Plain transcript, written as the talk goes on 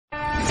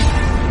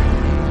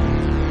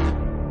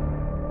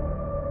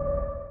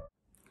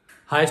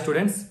Hi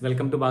students,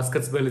 welcome to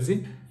Bhaskars Biology.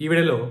 ఈ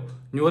వీడియోలో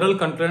neural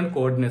control and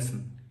coordination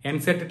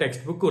ఎన్సెట్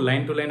text book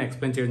line to line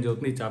explain చేయడం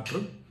జరుగుతుంది. ఈ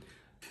chapter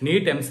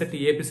NEET EAMCET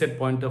AP set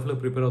point of లో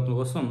prepare అవుతున్న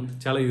కోసం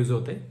చాలా యూజ్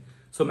అవుతాయి.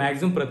 సో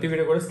మాక్సిమం ప్రతి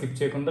వీడియో కూడా స్కిప్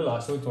చేయకుండా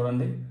లాస్ట్ వరకు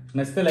చూడండి.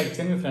 నచ్చితే లైక్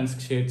చేయండి, మీ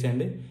ఫ్రెండ్స్కి షేర్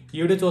చేయండి.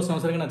 ఈ వీడియో చూసిన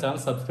అవసరంగా నా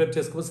ఛానల్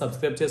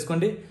సబ్స్క్రైబ్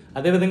చేసుకోండి.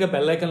 అదేవిధంగా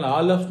bell icon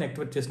all option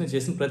activate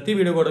చేసిన ప్రతి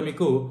వీడియో కూడా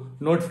మీకు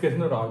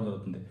నోటిఫికేషన్ రావడం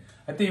జరుగుతుంది.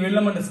 అయితే ఈ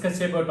వీడియోలో మనం డిస్కస్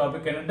చేయబోయే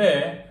టాపిక్ ఏంటంటే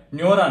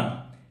neuron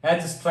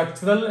as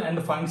structural and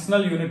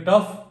functional unit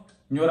of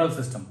neural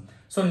system.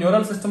 So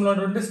neural system లో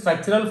ఉన్నటువంటి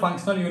స్ట్రక్చరల్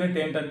ఫంక్షనల్ యూనిట్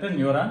ఏంటంటే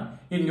న్యూరాన్.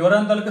 ఈ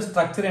న్యూరాన్ తాలూకా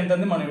స్ట్రక్చర్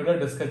ఏంటంటే మన వీడియో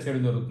డిస్కస్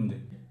చేయడం జరుగుతుంది.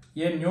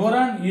 ఏ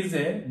neuron is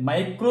a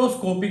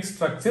microscopic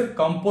structure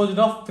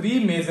composed of 3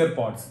 major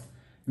parts.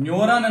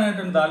 Neuron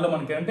అనేటువంటి దానిలో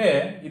మనకి అంటే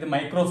ఇది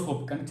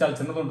మైక్రోస్కోపిక్ అంటే చాలా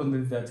చిన్నది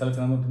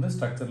ఉంటుంది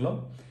స్ట్రక్చర్ లో.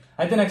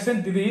 అయితే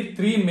నెక్స్ట్ ఇది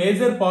 3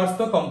 మేజర్ పార్ట్స్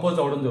తో కంపోజ్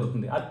అవడం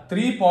జరుగుతుంది. ఆ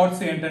 3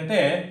 పార్ట్స్ ఏంటంటే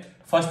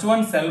first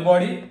one cell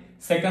body,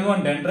 second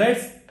one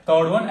dendrites,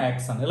 third one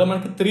axon. ఇలా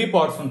మనకి 3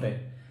 పార్ట్స్ ఉంటాయి.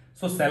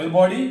 So cell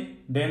body,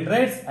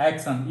 dendrites,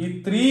 axon ఈ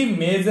 3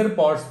 మేజర్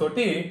పార్ట్స్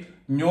తోటి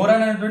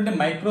న్యూరాన్ అనేటువంటి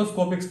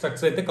మైక్రోస్కోపిక్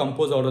స్ట్రక్చర్ అయితే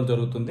కంపోజ్ అవడం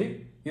జరుగుతుంది.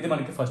 ఇది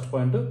మనకి ఫస్ట్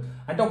పాయింట్.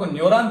 అంటే ఒక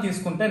న్యూరాన్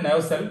తీసుకుంటే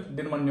నర్వ్ సెల్,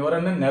 దీన్ని మన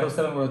న్యూరాన్ నర్వ్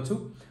సెల్ అనవచ్చు.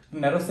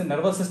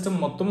 నర్వస్ సిస్టమ్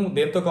మొత్తం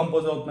దేంతో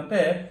కంపోజ్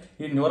అవుతుందంటే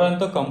ఈ న్యూరాన్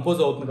తో కంపోజ్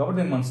అవుతుంది. కాబట్టి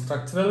దీన్ని మన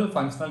స్ట్రక్చరల్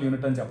ఫంక్షనల్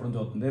యూనిట్ అని చెప్పడం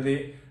జరుగుతుంది. ఇది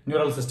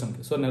న్యూరల్ సిస్టమ్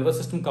కి. సో నర్వస్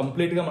సిస్టమ్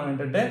కంప్లీట్ గా మనం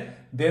ఏంటంటే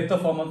దేంతో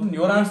ఫామ్ అవుతుంది,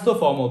 న్యూరాన్స్ తో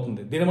ఫామ్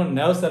అవుతుంది. దీన్ని మనం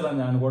నర్వ్ సెల్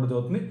అని అనుకోవడం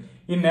జరుగుతుంది.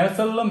 ఈ నర్వ్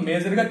సెల్ లో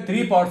మేజర్ గా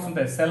 3 పార్ట్స్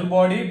ఉంటాయి: సెల్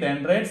బాడీ,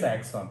 డెండ్రైట్స్,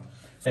 యాక్సాన్.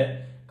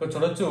 ఇక్కడ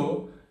చూడొచ్చు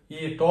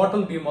ఈ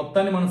టోటల్ ఈ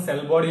మొత్తాన్ని మనం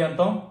సెల్ బాడీ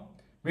అంటాం.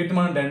 వీటిని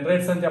మనం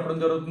డెండ్రైట్స్ అని చెప్పడం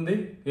జరుగుతుంది.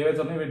 ఏవైతే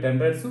ఉన్నాయి వీటి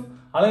డెండ్రైట్స్.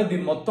 అలాగే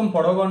దీని మొత్తం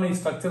పొడవుగా ఉన్న ఈ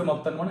స్ట్రక్చర్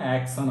మొత్తాన్ని మనం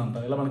యాక్సాన్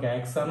అంటాం. ఇలా మనకి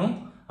యాక్సాన్,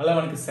 అలా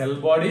మనకి సెల్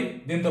బాడీ,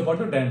 దీంతో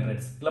పాటు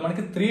డెండ్రైట్స్, ఇలా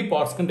మనకి 3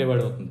 పార్ట్స్ కింద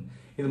డివైడ్ అవుతుంది.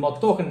 ఇది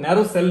మొత్తం ఒక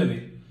నర్వ్ సెల్ ఇది.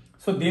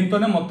 సో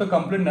దీంతోనే మొత్తం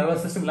కంప్లీట్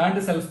నర్వస్ సిస్టమ్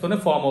ఇలాంటి సెల్స్ తోనే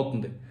ఫామ్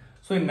అవుతుంది.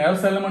 సో ఈ నర్వ్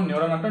సెల్ మనం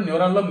న్యూరాన్ అంటాం.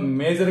 న్యూరాన్ లో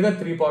మేజర్ గా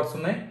 3 పార్ట్స్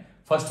ఉన్నాయి.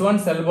 First one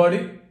cell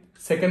body,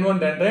 second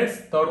one dendrites,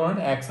 third one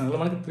axon. ఇలా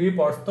మనకి 3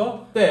 పార్ట్స్ తో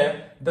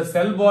the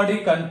cell body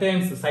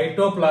contains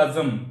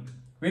cytoplasm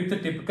with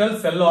typical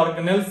cell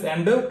organelles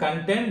and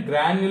contain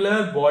granular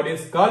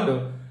bodies called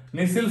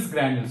Nisils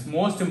granules.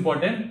 Most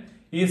important,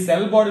 ఈ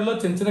cell బాడీలో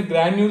చిన్న చిన్న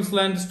granules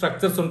లాంటి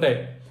structures ఉంటాయి.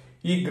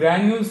 ఈ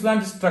గ్రాన్యూల్స్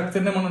లాంటి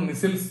స్ట్రక్చర్ ని మనం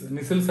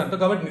నిసిల్స్ అంటాం.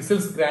 కాబట్టి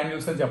నిసిల్స్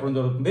గ్రాన్యూల్స్ అని చెప్పడం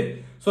జరుగుతుంది.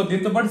 సో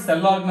దీంతో పాటు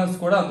సెల్ ఆర్గనల్స్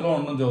కూడా అందులో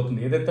ఉండడం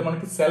జరుగుతుంది. ఏదైతే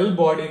మనకి సెల్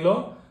బాడీలో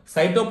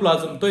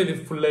సైటోప్లాజం తో ఇది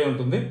ఫుల్ అయి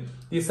ఉంటుంది.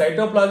 ఈ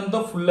సైటోప్లాజం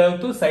తో ఫుల్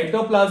అవుతూ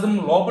సైటోప్లాజం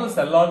లోపల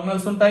సెల్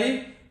ఆర్గనల్స్ ఉంటాయి.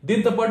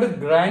 దీంతో పాటు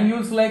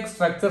గ్రాన్యూల్స్ లైక్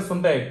స్ట్రక్చర్స్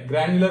ఉంటాయి,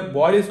 గ్రాన్యులర్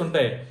బాడీస్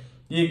ఉంటాయి.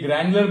 ఈ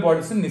గ్రాన్యులర్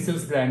బాడీస్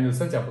నిసిల్స్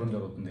గ్రాన్యూల్స్ అని చెప్పడం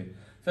జరుగుతుంది.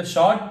 So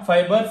short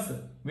fibres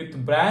with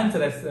branch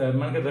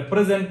మనకి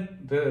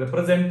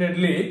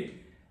రిప్రజెంటెడ్లీ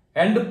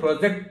and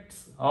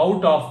projects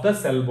out of the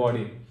cell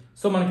body.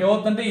 So మనకి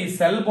ఏమవుతుందంటే ఈ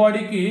సెల్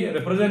బాడీకి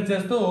రిప్రజెంట్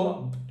చేస్తూ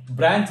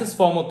బ్రాంచెస్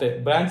ఫామ్ అవుతాయి.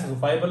 Branches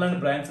fibre and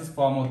branches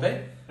form అవుతాయి.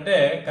 అంటే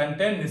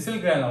కంటైన్ నిసిల్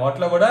గ్రాన్యూల్,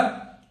 వాటిలో కూడా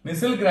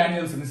నిసిల్స్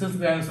గ్రాన్యూల్స్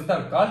ఉంటాయి.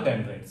 అవి కాల్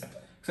డెండ్రైట్స్.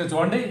 సో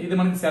చూడండి, ఇది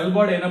మనకి సెల్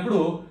బాడీ అయినప్పుడు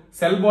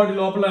సెల్ బాడీ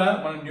లోపల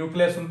మన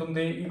న్యూక్లియస్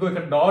ఉంటుంది. ఇంకో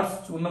ఇక్కడ డాట్స్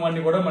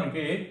ఉన్నవన్నీ కూడా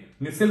మనకి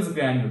నిసిల్స్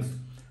గ్రాన్యూల్స్.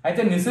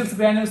 అయితే నిసిల్స్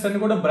గ్రాన్యూల్స్ అన్ని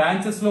కూడా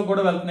బ్రాంచెస్ లో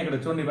కూడా వెళ్తున్నాయి. ఇక్కడ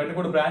చూడండి, ఇవన్నీ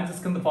కూడా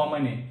బ్రాంచెస్ కింద ఫామ్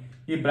అయినాయి.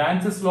 ఈ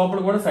బ్రాంచెస్ లోపల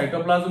కూడా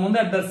సైటోప్లాజం ఉంది.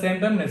 At the same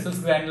time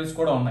నిసిల్స్ granules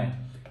కూడా ఉన్నాయి.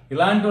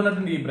 ఇలాంటి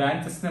ఉన్నటువంటి ఈ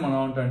బ్రాంచెస్ ని మనం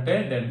ఏంటంటే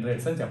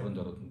డెండ్రైట్స్ అని చెప్పడం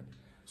జరుగుతుంది.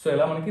 సో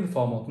ఇలా మనకి ఇది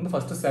ఫామ్ అవుతుంది.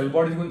 ఫస్ట్ సెల్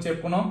బాడీ గురించి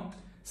చెప్పుకున్నాం.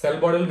 సెల్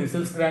బాడీలో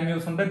నిసిల్స్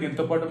గ్రాన్యూల్స్ ఉంటాయి.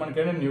 దీంతో పాటు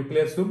మనకి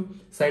nucleus,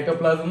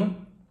 cytoplasm,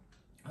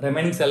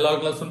 remaining cell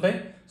organelles ఉంటాయి.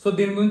 సో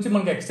దీని గురించి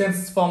మనకి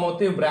ఎక్స్టెన్సెస్ ఫామ్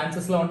అవుతాయి.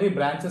 బ్రాంచెస్ లో ఉంటాయి. ఈ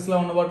బ్రాంచెస్ లో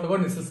ఉన్న వాటిలో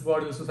కూడా నిసిల్స్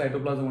బాడీస్,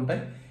 సైటోప్లాజం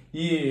ఉంటాయి.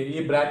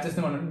 ఈ బ్రాంచెస్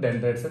ని మనం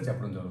డెండ్రైట్స్ అని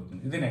చెప్పడం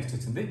జరుగుతుంది. ఇది నెక్స్ట్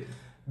వచ్చింది.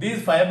 These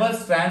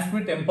fibres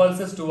transmit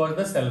impulses towards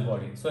the cell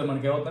body. So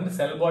మనకి ఏమవుతుందంటే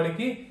సెల్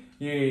బాడీకి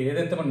ఈ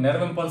ఏదైతే మన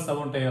నెర్వ్ ఇంపల్స్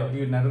అవి ఉంటాయో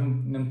ఈ నెర్వ్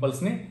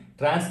ఇంపల్స్ ని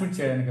ట్రాన్స్మిట్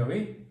చేయడానికి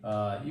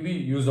ఇవి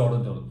యూజ్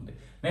అవడం జరుగుతుంది.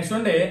 నెక్స్ట్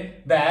అంటే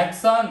the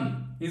axon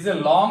is a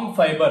long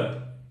fibre.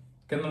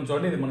 కింద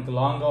చూడండి, ఇది మనకి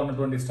లాంగ్ గా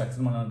ఉన్నటువంటి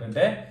స్ట్రక్చర్ మనం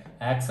ఏంటంటే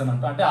యాక్సన్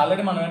అంటాం. అంటే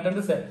ఆల్రెడీ మనం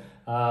ఏంటంటే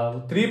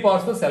 3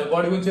 పార్ట్స్ లో సెల్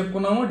బాడీ గురించి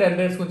చెప్పుకున్నాము,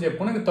 డెండ్రైట్స్ గురించి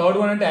చెప్పుకున్నాం. థర్డ్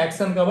వన్ అంటే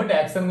యాక్సన్, కాబట్టి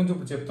యాక్సన్ గురించి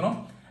ఇప్పుడు చెప్తున్నాం.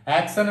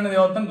 యాక్సన్ అనేది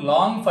ఏమవుతుంది,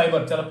 లాంగ్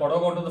ఫైబర్, చాలా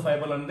పొడవుగా ఉంటుంది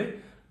ఫైబర్ అనేది.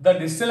 The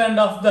distal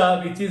end of the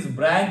which is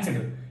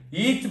branched.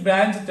 Each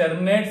branch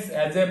టెర్మినేట్స్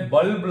as a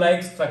bulb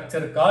like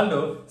structure called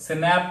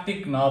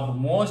synaptic knob.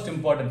 Most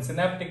important,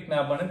 synaptic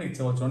knob అనేది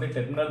ఇచ్చవచ్చు.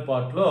 టెర్మినల్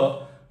పార్ట్ లో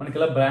మనకి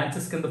ఇలా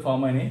బ్రాంచెస్ కింద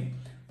ఫామ్ అయినాయి.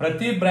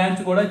 ప్రతి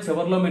బ్రాంచ్ కూడా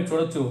చివరిలో మీరు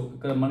చూడొచ్చు,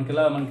 ఇక్కడ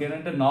మనకి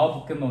ఏంటంటే నాబ్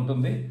కింద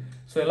ఉంటుంది.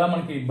 సో ఇలా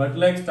మనకి బడ్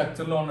లైక్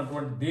స్ట్రక్చర్ లో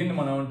ఉన్నటువంటి దీన్ని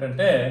మనం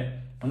ఏంటంటే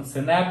మనం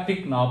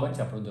సినాప్టిక్ నాబ్ అని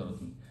చెప్పడం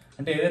జరుగుతుంది.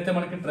 అంటే ఏదైతే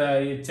మనకి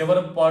ఈ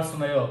చివరి పార్ట్స్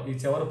ఉన్నాయో ఈ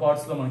చివరి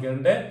పార్ట్స్ లో మనకి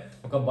ఏంటంటే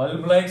ఒక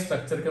బల్బ్ లైక్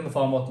స్ట్రక్చర్ కింద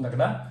ఫామ్ అవుతుంది.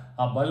 అక్కడ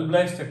ఆ బల్బ్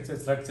లైక్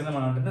స్ట్రక్చర్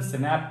మనం ఏంటంటే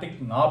సినాప్టిక్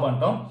నాబ్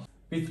అంటాం.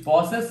 Which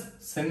process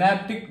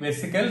synaptic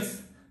vesicles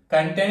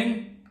containing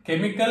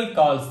chemical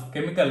calls.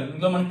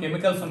 ఇందులో మన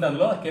కెమికల్స్ ఉంటాయి.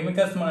 అందులో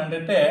కెమికల్స్ మనం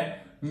ఏంటంటే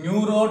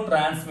న్యూరో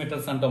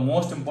ట్రాన్స్మిటర్స్ అంటాం.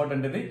 మోస్ట్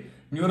ఇంపార్టెంట్ ఇది.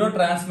 న్యూరో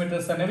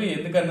ట్రాన్స్మిటర్స్ అనేవి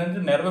ఎందుకంటే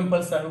నెర్వ్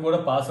ఇంపల్స్ అవి కూడా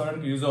పాస్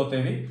అవ్వడానికి యూజ్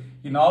అవుతాయి.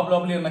 ఈ నాబ్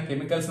లోపల ఉన్న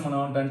కెమికల్స్ మనం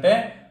ఏంటంటే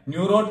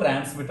న్యూరో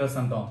ట్రాన్స్మిటర్స్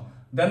అంటాం.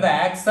 Then the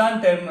axon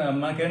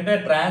మనకేంటే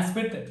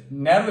transmit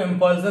nerve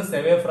impulses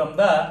away from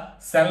the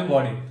cell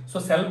body. So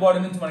cell body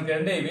నుంచి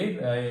మనకేంటే ఇవి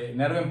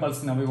నెర్వ్ ఇంపల్స్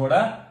అవి కూడా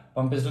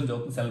పంపించడం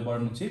జరుగుతుంది సెల్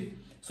బాడీ నుంచి.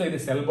 సో ఇది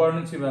సెల్ బాడీ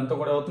నుంచి ఇదంతా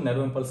కూడా అవుతుంది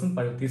నెర్వ్ ఇంపల్స్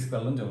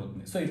తీసుకెళ్ళడం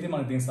జరుగుతుంది. సో ఇది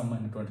మనకి దీనికి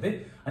సంబంధించినటువంటిది.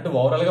 అంటే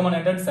ఓవరాల్ గా మనం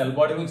ఏంటంటే సెల్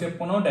బాడీ గురించి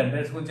చెప్పుకున్నాం,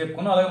 డెండ్రైట్స్ గురించి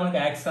చెప్పుకున్నాం, అలాగే మనకి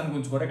యాక్సాన్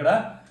గురించి కూడా ఇక్కడ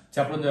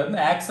చెప్పడం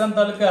జరుగుతుంది. యాక్సాన్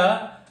తాలూకా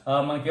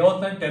మనకి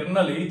ఏమవుతుందంటే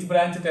టెర్మినల్ ఈచ్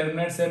బ్రాంచ్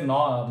టెర్మినేట్స్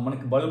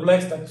మనకి బల్బ్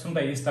లైక్ స్ట్రక్చర్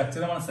ఉంటాయి. ఈ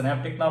స్ట్రక్చర్ మనం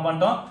సినాప్టిక్ నాబ్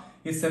అంటాం.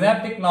 ఈ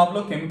సినాప్టిక్ నాబ్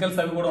లో కెమికల్స్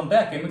అవి కూడా ఉంటాయి.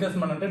 ఆ కెమికల్స్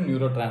మనం అంటే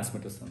న్యూరో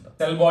ట్రాన్స్మిటర్స్ అంటాం.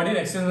 సెల్ బాడీ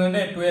నెక్స్ట్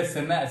ఏంటంటే to A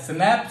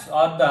synapse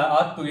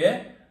are to A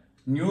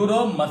neuro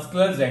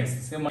muscular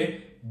junctions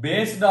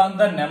based on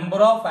the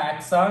number of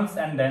axons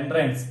and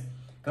dendrites.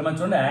 ఇక్కడ మనం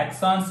చూడండి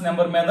యాక్సాన్స్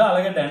నెంబర్ మీద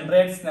అలాగే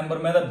డెండ్రైట్స్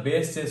నెంబర్ మీద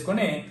బేస్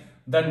చేసుకుని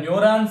the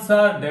neurons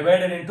are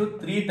divided into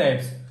 3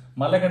 types.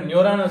 మళ్ళీ ఇక్కడ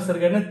న్యూరాన్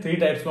వచ్చేసరికి 3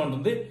 టైప్స్ లో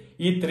ఉంటుంది.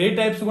 ఈ 3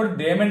 టైప్స్ కూడా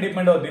దేమని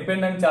డిపెండ్ అవుతుంది.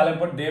 డిపెండ్ అని చాలా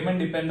ఇంపార్టెంట్. దేమని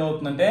డిపెండ్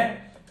అవుతుందంటే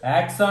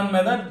యాక్సాన్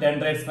మీద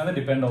డెండ్రైట్స్ మీద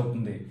డిపెండ్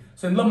అవుతుంది.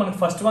 సో ఇందులో మనకి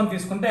ఫస్ట్ వన్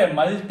తీసుకుంటే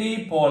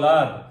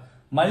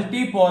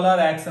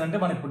మల్టీపోలార్ యాక్షన్ అంటే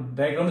మనకి ఇప్పుడు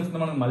డయాగ్రామ్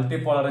ఇస్తుంది మనకి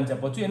మల్టీపోలార్ అని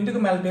చెప్పొచ్చు. ఎందుకు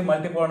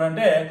మల్టీపోలార్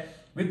అంటే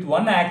విత్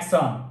 1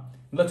 యాక్సాన్.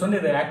 ఇందులో చూడండి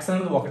ఇది యాక్సాన్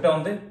అనేది ఒకటే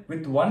ఉంది.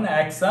 With 1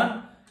 axon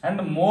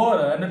and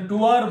 2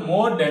 are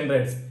more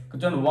dendrites.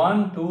 చూడండి 1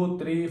 2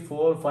 3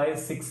 4 5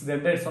 6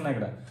 డెండ్రైట్స్ ఉన్నాయి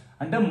ఇక్కడ.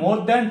 అంటే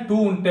మోర్ దాన్ 2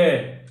 ఉంటే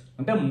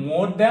అంటే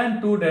more than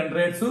 2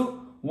 dendrites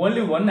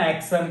only 1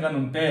 axon గాని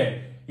ఉంటే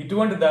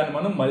ఇటువంటి దాన్ని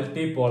మనం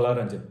మల్టీపోలార్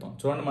అని చెప్తాం.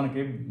 చూడండి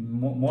మనకి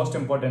మోస్ట్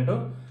ఇంపార్టెంట్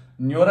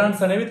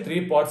న్యూరాన్స్ అనేవి 3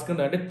 పార్ట్స్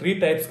కింద అంటే 3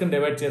 టైప్స్ కింద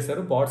డివైడ్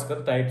చేశారు. పార్ట్స్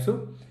కదా టైప్స్.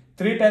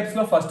 3 టైప్స్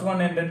లో ఫస్ట్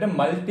వన్ ఏంటంటే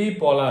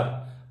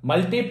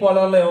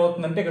మల్టీపోలార్ లో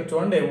ఏమవుతుందంటే ఇక్కడ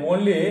చూడండి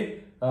ఓన్లీ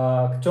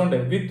చూడండి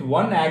విత్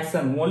 1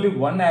 యాక్సాన్ ఓన్లీ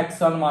 1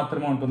 యాక్సాన్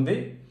మాత్రమే ఉంటుంది.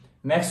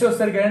 నెక్స్ట్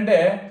వచ్చేసరికి ఏంటంటే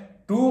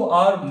 2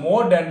 ఆర్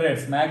మోర్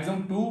డెండ్రైట్స్ మాక్సిమం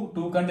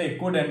 2 కంటే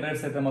ఎక్కువ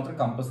డెండ్రైట్స్ అయితే మాత్రం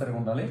కంపల్సరీగా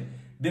ఉండాలి.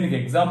 దీనికి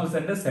ఎగ్జాంపుల్స్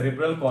అంటే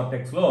సెరిబ్రల్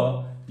కార్టెక్స్ లో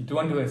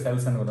ఇటువంటి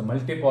సెల్స్ అని కూడా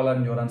మల్టీపోలార్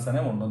న్యూరాన్స్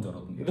అనేవి ఉండడం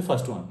జరుగుతుంది. ఇది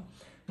ఫస్ట్ వన్.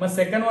 మరి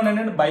సెకండ్ వన్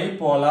ఏంటంటే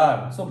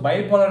బైపోలార్. సో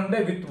బైపోలార్ అంటే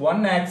విత్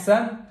 1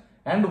 యాక్సాన్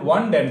అండ్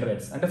 1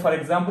 డెండ్రైట్స్. అంటే ఫర్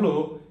ఎగ్జాంపుల్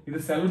ఇది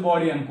సెల్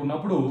బాడీ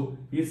అనుకున్నప్పుడు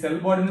ఈ సెల్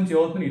బాడీ నుంచి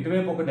ఏమవుతుంది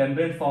ఇటువైపు ఒక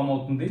డెండ్రైట్ ఫామ్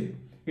అవుతుంది,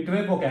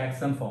 ఇటువైపు ఒక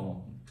యాక్సాన్ ఫామ్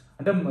అవుతుంది.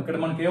 అంటే ఇక్కడ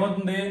మనకి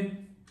ఏమవుతుంది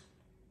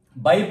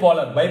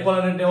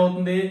బైపోలార్ అంటే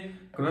ఏమవుతుంది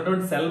ఇక్కడ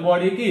ఉన్నటువంటి సెల్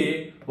బాడీకి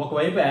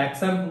ఒకవైపు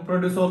యాక్సాన్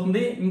ప్రొడ్యూస్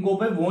అవుతుంది, ఇంకో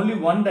వైపు ఓన్లీ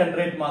 1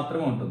 డెండ్రైట్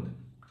మాత్రమే ఉంటుంది.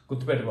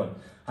 గుర్తుపెట్టుకోవాలి.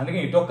 అందుకే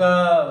ఇదొక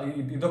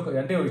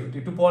అంటే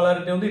ఇటు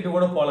పోలారిటీ ఉంది, ఇటు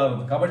కూడా పోలార్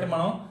ఉంది. కాబట్టి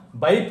మనం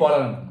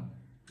బైపోలార్ అంటున్నాం.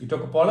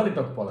 ఇటొక పోలార్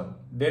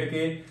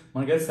దేనికి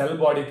మనకి సెల్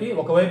బాడీకి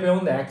ఒకవైపు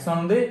ఏముంది యాక్సాన్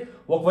ఉంది,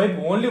 ఒకవైపు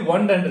ఓన్లీ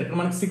 1 డెండ్రైట్. ఇక్కడ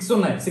మనకి 6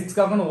 ఉన్నాయి. 6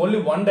 కాకుండా ఓన్లీ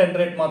 1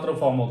 డెండ్రైట్ మాత్రం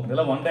ఫామ్ అవుతుంది.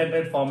 ఇలా 1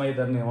 డెండ్రైట్ ఫామ్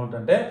అయ్యేదాన్ని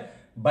ఏమంటే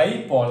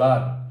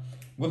బైపోలార్.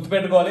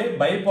 గుర్తుపెట్టుకోవాలి.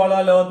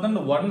 బైపోలార్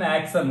ఏమవుతుంది 1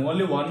 యాక్సాన్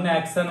ఓన్లీ 1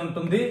 యాక్సాన్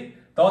ఉంటుంది.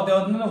 తర్వాత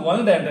ఏమవుతుంది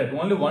 1 డెండ్రైట్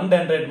ఓన్లీ 1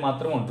 డెండ్రైట్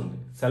మాత్రం ఉంటుంది.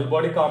 సెల్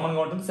బాడీ కామన్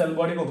గా ఉంటుంది. సెల్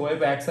బాడీకి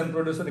ఒకవైపు యాక్సాన్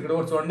ప్రొడ్యూస్ అయింది. ఇక్కడ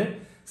కూడా చూడండి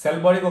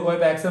సెల్ బాడీకి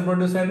ఒకవైపు యాక్సాన్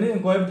ప్రొడ్యూస్ అయింది,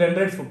 ఇంకోవైపు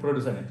డెండ్రైట్స్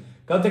ప్రొడ్యూస్ అయింది.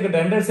 కాబట్టి ఇక్కడ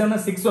డెండ్రైట్స్ ఏమన్నా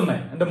 6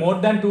 ఉన్నాయి. అంటే మోర్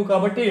దాన్ 2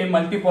 కాబట్టి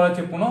మల్టీపోలార్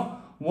చెప్పుకున్నాం.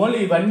 ఓన్లీ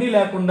ఇవన్నీ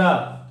లేకుండా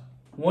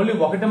ఓన్లీ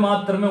ఒకటి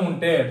మాత్రమే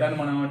ఉంటే దాన్ని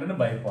మనం ఏమంటే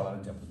బైపోలార్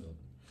అని చెప్పచ్చు.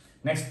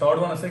 నెక్స్ట్ థర్డ్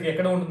వన్ వచ్చేసరికి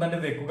ఎక్కడ ఉంటుందంటే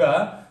ఇది ఎక్కువగా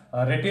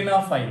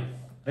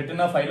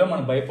రెటినా 5 లో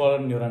మన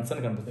బైపోలార్ న్యూరాన్స్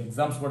అని కనిపిస్తుంది.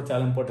 ఎగ్జామ్స్ కూడా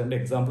చాలా ఇంపార్టెంట్.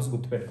 ఎగ్జాంపుల్స్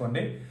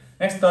గుర్తుపెట్టుకోండి.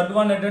 నెక్స్ట్ థర్డ్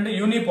వన్ ఏంటంటే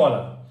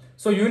యూనిపోలార్.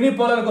 సో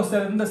యూనిపోలార్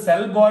వస్తే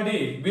cell body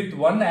with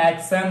 1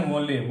 axon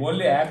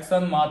only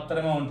axon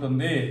మాత్రమే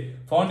ఉంటుంది.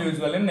 Found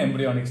usual in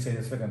embryonic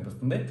stages లో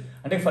కనిపిస్తుంది.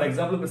 అంటే ఫర్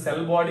ఎగ్జాంపుల్ ఇప్పుడు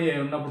సెల్ బాడీ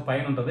ఉన్నప్పుడు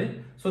పైన ఉంటుంది.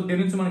 సో దీని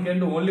నుంచి మనకి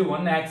ఏంటి ఓన్లీ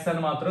 1 యాక్సాన్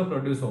మాత్రమే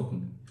ప్రొడ్యూస్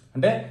అవుతుంది.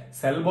 అంటే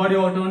సెల్ బాడీ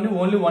ఒకటి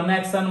ఓన్లీ 1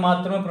 యాక్సాన్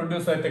మాత్రమే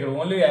ప్రొడ్యూస్ అవుతాయి. ఇక్కడ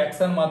ఓన్లీ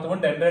యాక్సాన్ మాత్రమే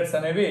డెండ్రైట్స్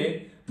అనేవి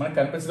మనకు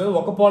కనిపించలేదు.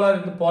 ఒక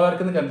పోలార్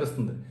కింద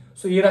కనిపిస్తుంది.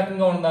 సో ఈ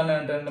రకంగా ఉందని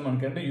అంటే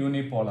మనకంటే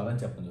యూనిపోలార్ అని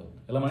చెప్పడం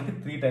జరుగుతుంది. ఇలా మనకి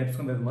 3 టైప్స్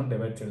కింద మనం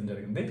డివైడ్ చేయడం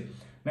జరిగింది.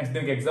 నెక్స్ట్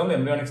దీనికి ఎగ్జాంపుల్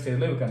ఎంబ్రియానిక్ స్టేజ్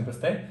లో ఇవి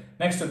కనిపిస్తాయి.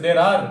 Next there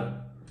are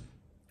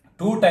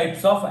 2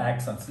 types of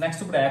axons.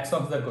 Next ఇప్పుడు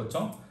యాక్సాన్స్ దగ్గరికి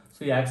వచ్చాం. సో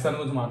ఈ యాక్సాన్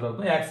గురించి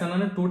మాట్లాడుతాం. యాక్సాన్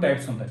అనే 2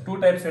 టైప్స్ ఉంటాయి. 2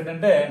 టైప్స్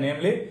ఏంటంటే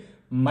namely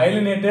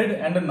myelinated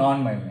and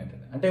non myelinated.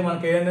 అంటే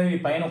మనకి ఏంటంటే ఈ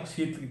పైన ఒక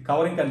షీట్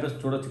కవరింగ్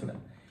కనిపిస్తుంది చూడొచ్చు. ఇక్కడ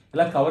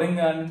ఇలా కవరింగ్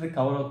అనేది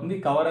కవర్ అవుతుంది.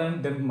 కవర్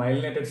అనేది దానికి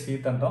మైలినేటెడ్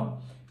షీత్ అంటాం.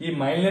 ఈ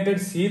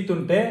మైలినేటెడ్ షీత్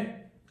ఉంటే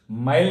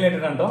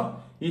మైలినేటెడ్ అంటాం.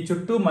 ఈ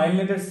చుట్టూ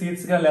మైలినేటెడ్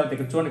షీట్స్ గా లేకపోతే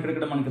ఇక్కడ చూడండి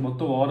ఇక్కడ మనకి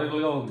మొత్తం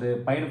ఓవరాల్ గా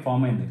పైన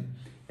ఫామ్ అయింది.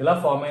 ఇలా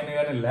ఫామ్ అయిన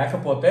కానీ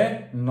లేకపోతే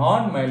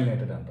నాన్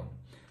మైలినేటెడ్ అంటాం.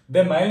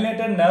 The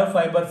myelinated nerve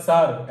fibres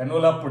are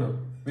enveloped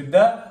with the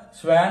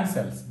Schwann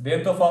cells.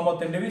 దేంతో ఫామ్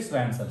అవుతుంది ఇవి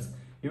స్వాన్ సెల్స్.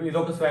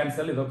 ఇదొక స్వాన్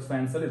సెల్, ఇదొక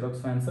స్వాన్ సెల్, ఇదొక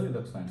స్వాన్ సెల్,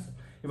 ఇదొక స్వాన్ సెల్.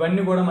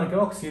 ఇవన్నీ కూడా మనకి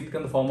ఒక షీట్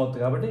కింద ఫామ్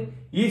అవుతుంది. కాబట్టి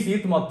ఈ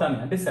షీట్ మొత్తాన్ని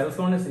అంటే సెల్స్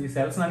లోనే ఈ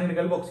సెల్స్ అన్నిటి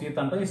కలిపి ఒక షీట్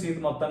అంటాం. ఈ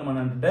షీట్ మొత్తాన్ని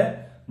మనం అంటే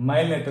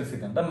మైలినేటెడ్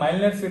షీట్ అంటే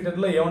మైలినేటెడ్ షీట్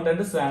లో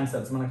ఏముంటాయంటే స్వాన్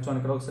సెల్స్. మనకి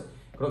చూడండి ఇక్కడ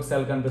ఒక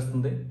సెల్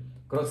కనిపిస్తుంది,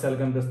 ఇక్కడ ఒక సెల్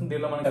కనిపిస్తుంది.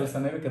 దీనిలో మన సెల్స్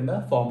అనేవి కింద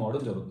ఫామ్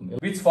అవడం జరుగుతుంది.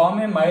 Which form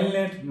a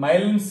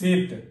myelin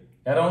sheet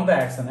around the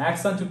axon.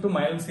 Axon చుట్టూ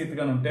మైలిన్ షీట్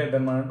గా ఉంటే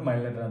దాన్ని మనం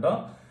మైలినేటెడ్ అంటాం.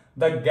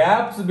 The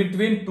gaps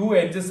between two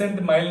adjacent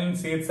myelin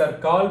sheaths are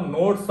called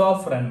nodes of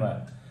Ranvier.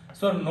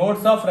 So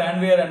nodes of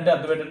Ranvier అంటే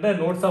అర్థం ఏంటంటే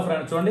నోడ్స్ ఆఫ్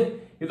Ranvier చూడండి,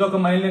 ఇది ఒక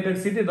మైలినేటెడ్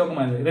సీట్, ఇది ఒక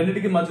మైలినేటెడ్,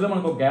 రెండింటికి మధ్యలో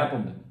మనకు ఒక గ్యాప్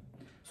ఉంది.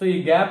 సో ఈ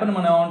గ్యాప్ ని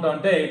మనం ఏమంటాం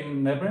అంటే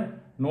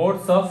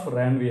నోడ్స్ ఆఫ్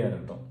Ranvier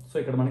అంటాం. సో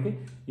ఇక్కడ మనకి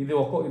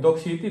ఇదొక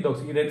షీట్,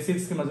 ఈ రెండు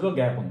సీట్స్ కి మధ్యలో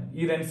గ్యాప్ ఉంది,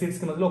 ఈ రెండు సీట్స్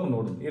కి మధ్యలో ఒక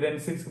నోడ్ ఉంది, ఈ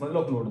రెండు సీట్స్ కి మధ్యలో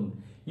ఒక నోడ్ ఉంది.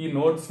 ఈ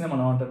నోడ్స్ ని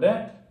మనం అంటే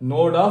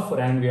నోడ్ ఆఫ్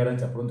Ranvier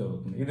అని చెప్పడం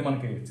జరుగుతుంది. ఇది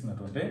మనకి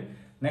ఇచ్చినటువంటి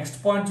నెక్స్ట్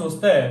పాయింట్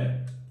చూస్తే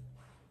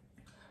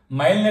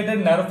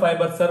myelinated nerve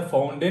fibres are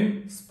found in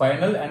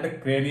spinal and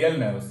cranial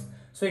nerves.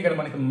 So ఇక్కడ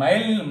మనకి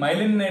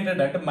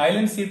మైలినేటెడ్ అంటే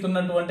మైలిన్ సీట్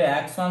ఉన్నటువంటి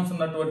యాక్సాన్స్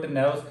ఉన్నటువంటి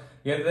నర్వ్స్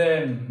ఏదైతే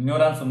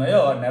న్యూరాన్స్ ఉన్నాయో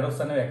ఆ నర్వ్స్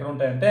అనేవి ఎక్కడ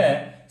ఉంటాయంటే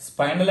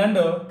స్పైనల్ అండ్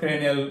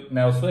క్రేనియల్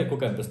నర్వ్స్ లో ఎక్కువ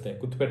కనిపిస్తాయి.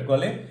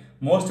 గుర్తుపెట్టుకోవాలి,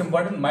 most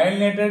important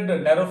myelinated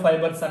nerve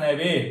fibres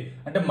అనేవి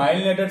అంటే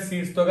మైలినేటెడ్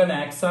సీట్స్ తో కానీ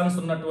యాక్సాన్స్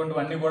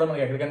ఉన్నటువంటివన్నీ కూడా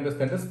మనకి ఎక్కడ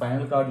కనిపిస్తాయి అంటే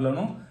స్పైనల్ కార్డ్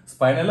లోను,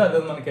 స్పైనల్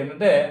అదే మనకి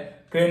ఏంటంటే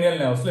క్రేనియల్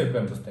నర్వ్స్ లో ఎక్కువ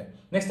కనిపిస్తాయి.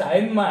 Next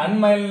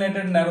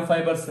unmyelinated nerve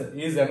fibres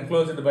is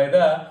enclosed by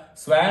the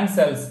Schwann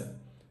cells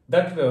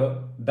that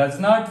does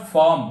not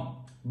form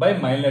by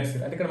మైలినేట్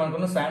seed. అంటే ఇక్కడ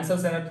మనకున్న స్వాన్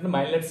సెల్స్ అయినటువంటి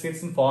మైలినేట్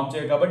సీడ్స్ ని ఫార్మ్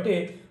చేయ కాబట్టి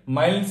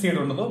మైలిన్ సీడ్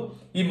ఉండదు.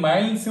 ఈ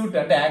మైలిన్ సీట్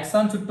అంటే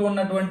యాక్సాన్ చుట్టూ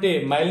ఉన్నటువంటి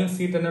మైలిన్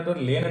సీట్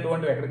అనేటువంటి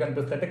లేనటువంటివి ఎక్కడ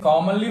కనిపిస్తాయి అంటే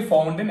commonly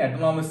found in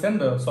autonomous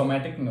and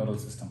somatic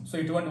neural system. So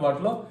ఇటువంటి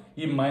వాటిలో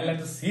ఈ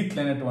మైలినేట్ సీట్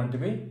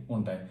లేనటువంటివి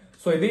ఉంటాయి.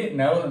 సో ఇది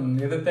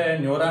ఏదైతే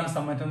న్యూరాన్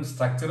సంబంధించిన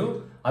స్ట్రక్చర్,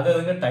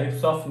 అదేవిధంగా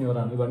టైప్స్ ఆఫ్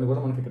న్యూరాన్, ఇవన్నీ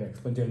కూడా మనకి ఇక్కడ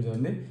ఎక్స్ప్లెయిన్ చేయడం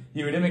జరిగింది.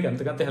 ఈ వీడియో మీకు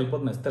ఎంతకంత హెల్ప్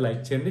అవుతుంది, నచ్చితే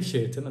లైక్ చేయండి,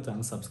 షేర్ చేయండి, నా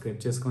ఛానల్ సబ్స్క్రైబ్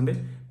చేసుకోండి.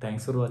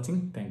 Thanks for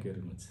watching. Thank you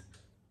very much.